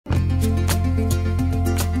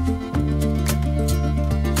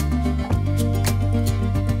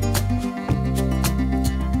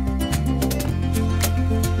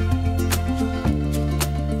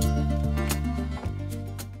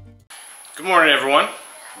morning, everyone.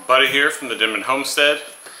 Buddy here from the Denman Homestead,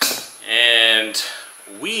 and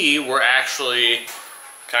we were actually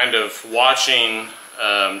kind of watching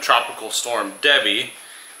Tropical Storm Debbie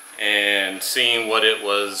and seeing what it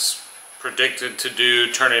was predicted to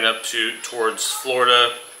do, turning up towards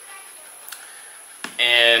Florida,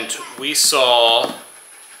 and we saw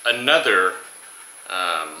another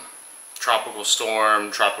tropical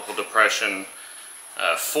storm, tropical depression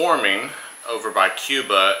forming over by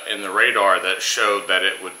Cuba in the radar that showed that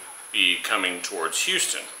it would be coming towards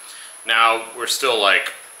Houston. Now we're still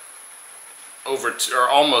like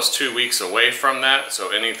almost 2 weeks away from that, so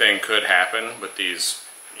anything could happen with these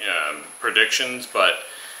predictions. But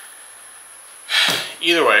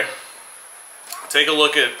either way, take a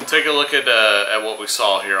look at what we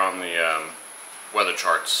saw here on the weather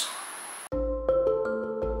charts.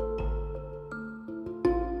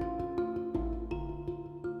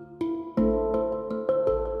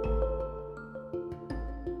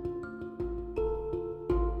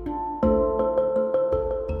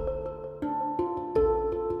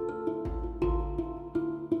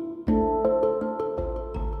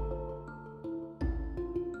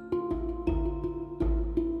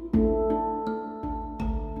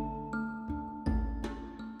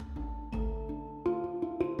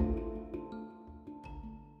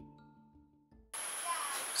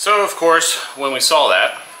 So of course, when we saw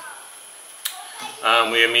that,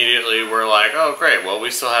 we immediately were like, oh great, well we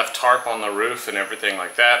still have tarp on the roof and everything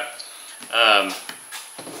like that.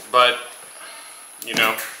 But, you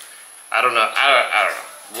know, I don't know.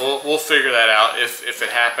 We'll figure that out if it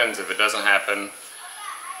happens. If it doesn't happen,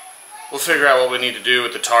 we'll figure out what we need to do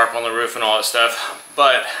with the tarp on the roof and all that stuff.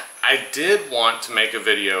 But I did want to make a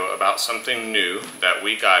video about something new that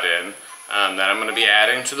we got in that I'm going to be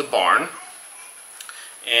adding to the barn.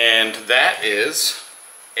 And that is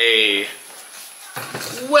a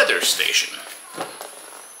weather station.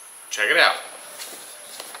 Check it out.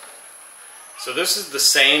 So this is the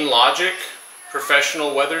Sainlogic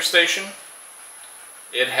professional weather station.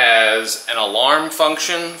 It has an alarm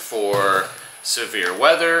function for severe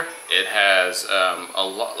weather. It has a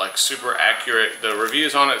lot, like, super accurate. The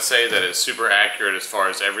reviews on it say that it's super accurate as far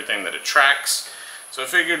as everything that it tracks. So I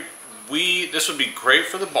figured this would be great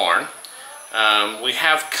for the barn. We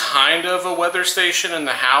have kind of a weather station in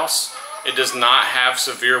the house. It does not have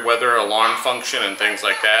severe weather alarm function and things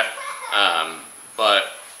like that, but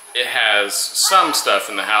it has some stuff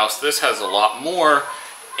in the house. This has a lot more,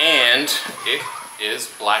 and it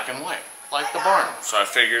is black and white, like the barn. So I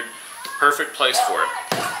figured perfect place for it.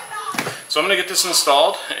 So I'm going to get this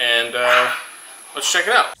installed, and let's check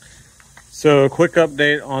it out. So a quick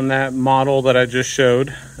update on that model that I just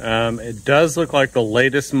showed. It does look like the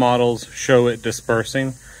latest models show it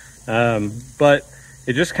dispersing, but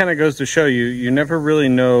it just kind of goes to show you, you never really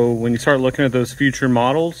know when you start looking at those future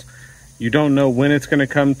models. You don't know when it's going to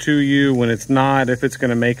come to you, when it's not, if it's going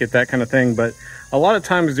to make it, that kind of thing. But a lot of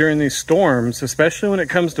times during these storms, especially when it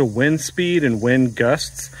comes to wind speed and wind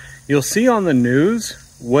gusts, you'll see on the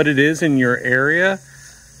news what it is in your area.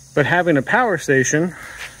 But having a power station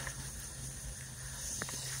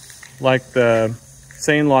like the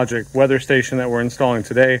Sainlogic weather station that we're installing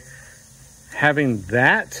today, having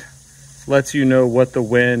that lets you know what the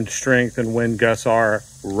wind strength and wind gusts are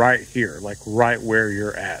right here, like right where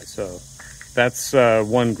you're at. So that's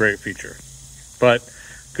one great feature. But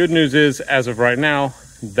good news is, as of right now,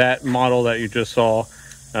 that model that you just saw,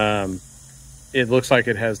 it looks like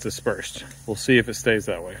it has dispersed. We'll see if it stays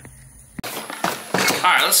that way. All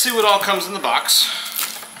right, let's see what all comes in the box.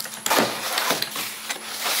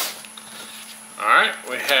 Alright,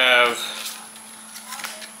 we have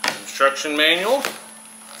instruction manual,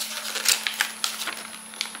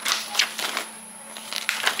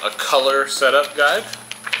 a color setup guide,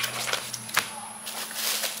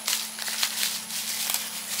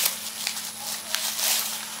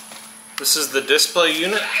 this is the display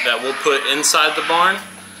unit that we'll put inside the barn.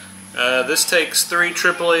 This takes 3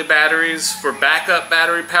 AAA batteries for backup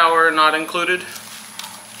battery power, not included.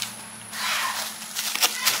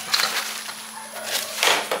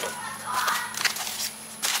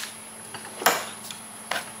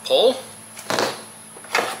 Pole,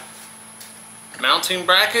 mounting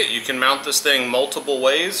bracket. You can mount this thing multiple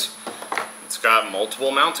ways. It's got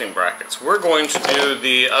multiple mounting brackets. We're going to do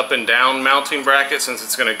the up and down mounting bracket since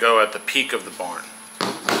it's going to go at the peak of the barn.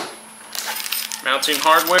 Mounting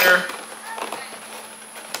hardware,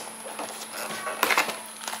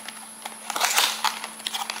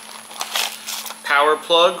 power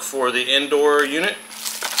plug for the indoor unit,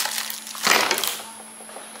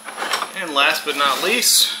 and last but not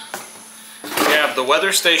least, we have the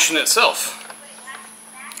weather station itself.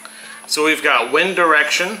 So we've got wind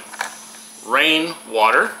direction, rain,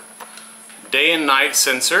 water, day and night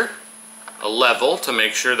sensor, a level to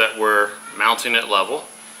make sure that we're mounting it level,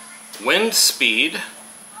 wind speed,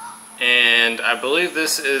 and I believe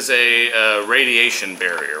this is a radiation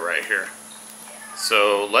barrier right here.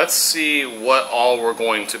 So let's see what all we're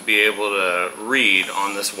going to be able to read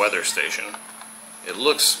on this weather station. It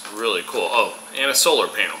looks really cool. Oh, and a solar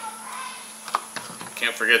panel.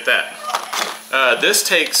 Can't forget that. This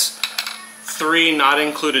takes 3 not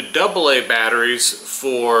included AA batteries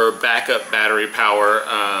for backup battery power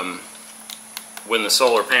when the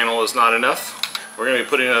solar panel is not enough. We're going to be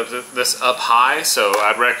putting this up high, so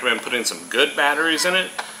I'd recommend putting some good batteries in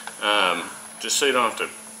it, just so you don't have to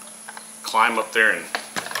climb up there and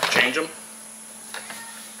change them.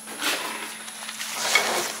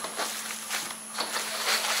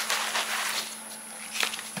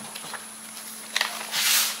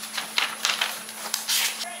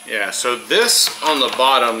 Yeah, so this on the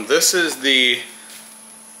bottom, this is the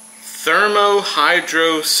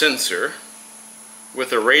thermo-hydro sensor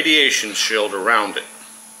with a radiation shield around it.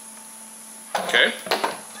 Okay?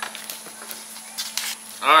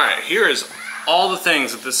 Alright, here is all the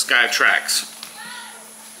things that this guy tracks.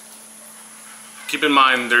 Keep in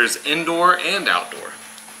mind there's indoor and outdoor.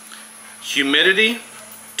 Humidity,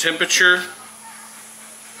 temperature,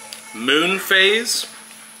 moon phase,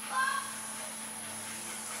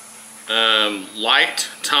 light,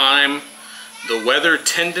 time, the weather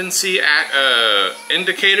tendency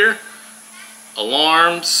indicator,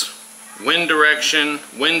 alarms, wind direction,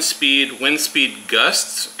 wind speed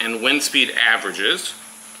gusts and wind speed averages,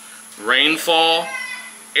 rainfall,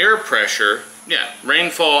 air pressure,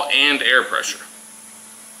 rainfall and air pressure.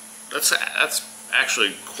 That's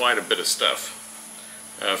actually quite a bit of stuff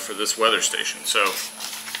for this weather station. So,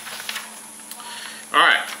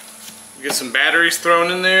 alright, get some batteries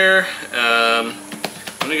thrown in there. I'm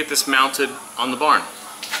going to get this mounted on the barn.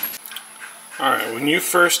 Alright, when you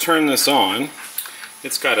first turn this on,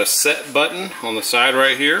 it's got a set button on the side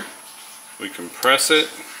right here. We can press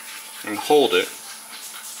it and hold it,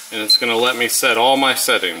 and it's going to let me set all my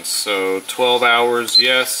settings. So 12 hours,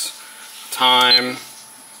 yes, time,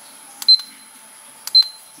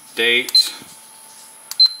 date,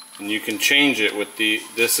 and you can change it with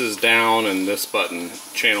this is down and this button,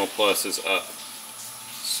 channel plus, is up.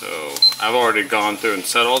 So I've already gone through and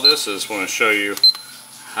set all this. I just want to show you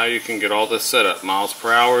how you can get all this set up. Miles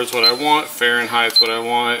per hour is what I want, Fahrenheit's what I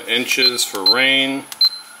want, inches for rain,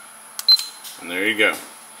 and there you go.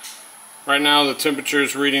 Right now the temperature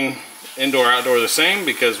is reading indoor outdoor the same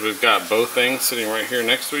because we've got both things sitting right here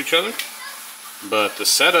next to each other. But the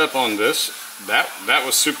setup on this, that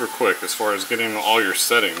was super quick as far as getting all your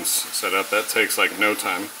settings set up. That takes like no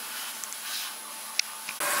time.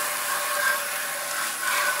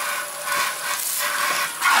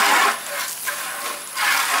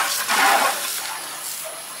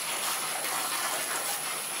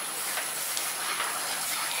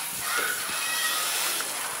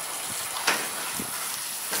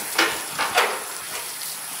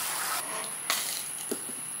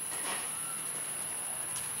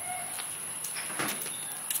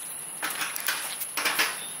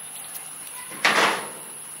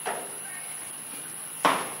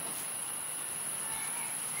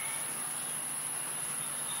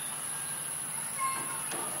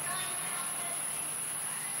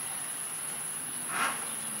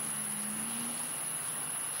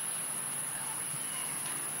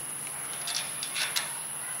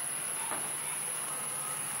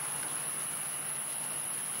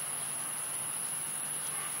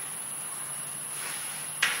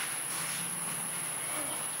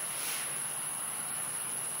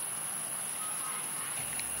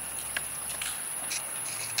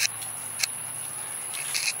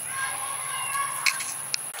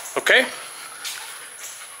 Okay,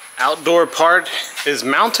 outdoor part is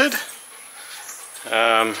mounted,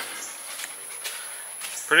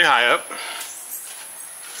 pretty high up,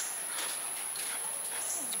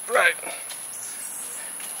 right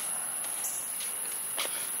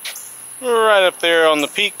up there on the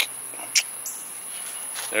peak.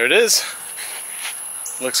 There it is,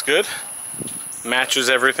 looks good, matches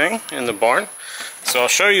everything in the barn. So I'll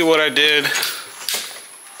show you what I did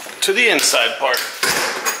to the inside part.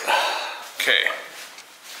 Okay,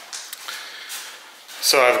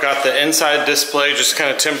 so I've got the inside display just kind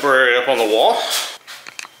of temporary up on the wall,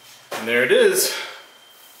 and there it is.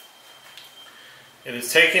 It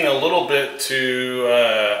is taking a little bit to,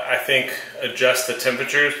 I think, adjust the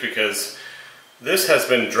temperatures because This has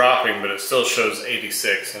been dropping, but it still shows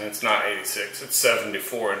 86, and it's not 86. It's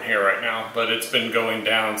 74 in here right now, but it's been going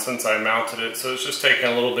down since I mounted it, so it's just taking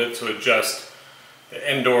a little bit to adjust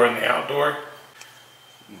the indoor and the outdoor.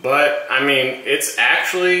 But, I mean, it's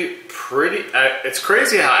actually pretty, it's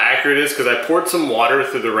crazy how accurate it is, because I poured some water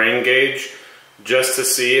through the rain gauge just to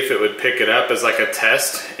see if it would pick it up as like a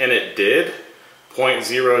test, and it did.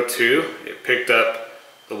 0.02. It picked up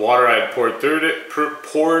the water I had poured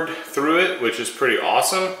through it, which is pretty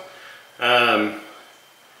awesome.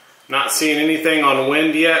 Not seeing anything on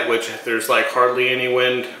wind yet, which there's like hardly any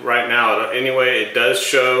wind right now. Anyway, it does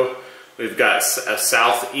show we've got a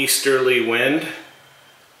southeasterly wind,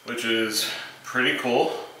 which is pretty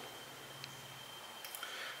cool.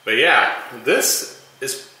 But yeah, this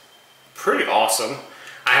is pretty awesome.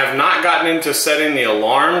 I have not gotten into setting the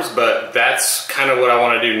alarms, but that's kind of what I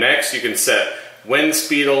want to do next. You can set wind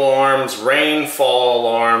speed alarms, rainfall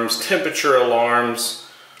alarms, temperature alarms,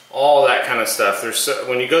 all that kind of stuff.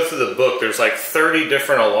 When you go through the book, there's like 30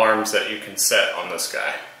 different alarms that you can set on this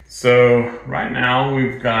guy. So right now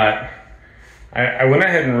we've got, I went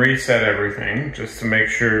ahead and reset everything just to make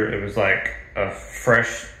sure it was like a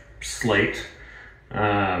fresh slate.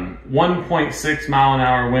 1.6 mile an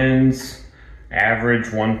hour winds, average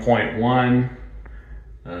 1.1,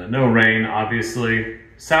 no rain obviously.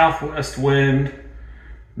 Southwest wind,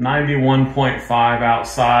 91.5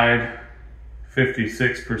 outside,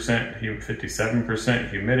 57%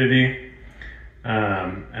 humidity,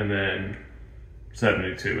 and then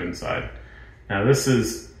 72 inside. Now this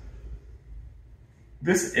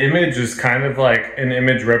image is kind of like an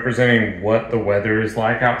image representing what the weather is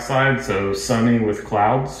like outside. So sunny with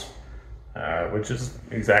clouds, which is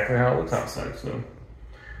exactly how it looks outside. So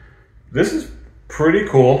this is pretty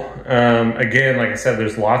cool. Again, like I said,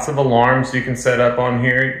 there's lots of alarms you can set up on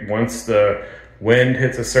here. Once the wind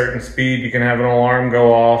hits a certain speed, you can have an alarm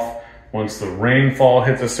go off. Once the rainfall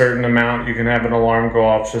hits a certain amount, you can have an alarm go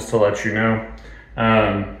off, just to let you know.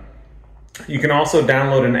 You can also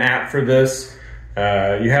download an app for this.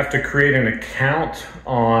 You have to create an account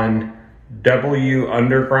on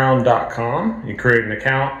wunderground.com. You create an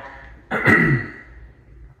account.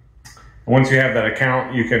 Once you have that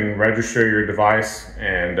account, you can register your device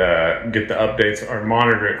and get the updates or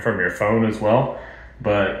monitor it from your phone as well.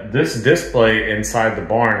 But this display inside the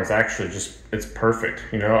barn is actually it's perfect.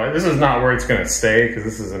 You know, this is not where it's going to stay, because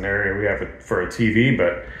this is an area we have for a TV,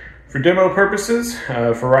 but for demo purposes,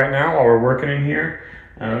 for right now, while we're working in here,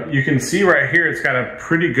 you can see right here, it's got a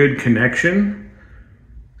pretty good connection.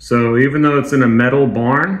 So even though it's in a metal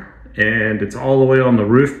barn, and it's all the way on the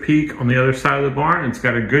roof peak on the other side of the barn, it's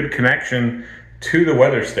got a good connection to the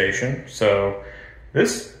weather station. So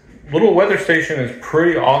this little weather station is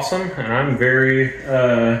pretty awesome, and I'm very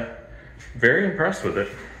impressed with it.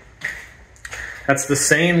 That's the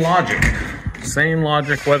Sainlogic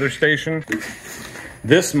weather station.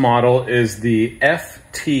 This model is the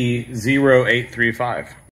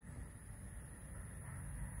FT0835.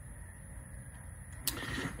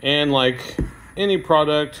 And like any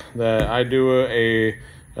product that I do a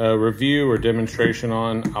review or demonstration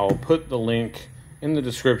on, I'll put the link in the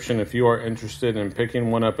description if you are interested in picking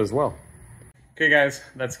one up as well. Okay guys,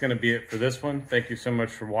 that's gonna be it for this one. Thank you so much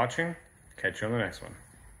for watching. Catch you on the next one.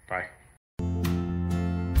 Bye.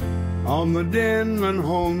 On the Denman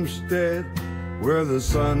homestead, where the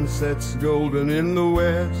sun sets golden in the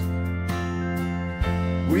west,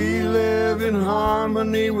 we live in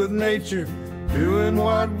harmony with nature, doing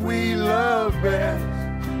what we love best.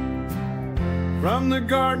 From the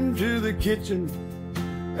garden to the kitchen,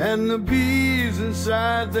 and the bees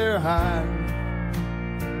inside their hive.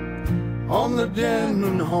 On the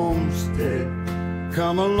Denman homestead,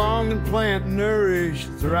 come along and plant, nourish,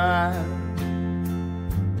 thrive.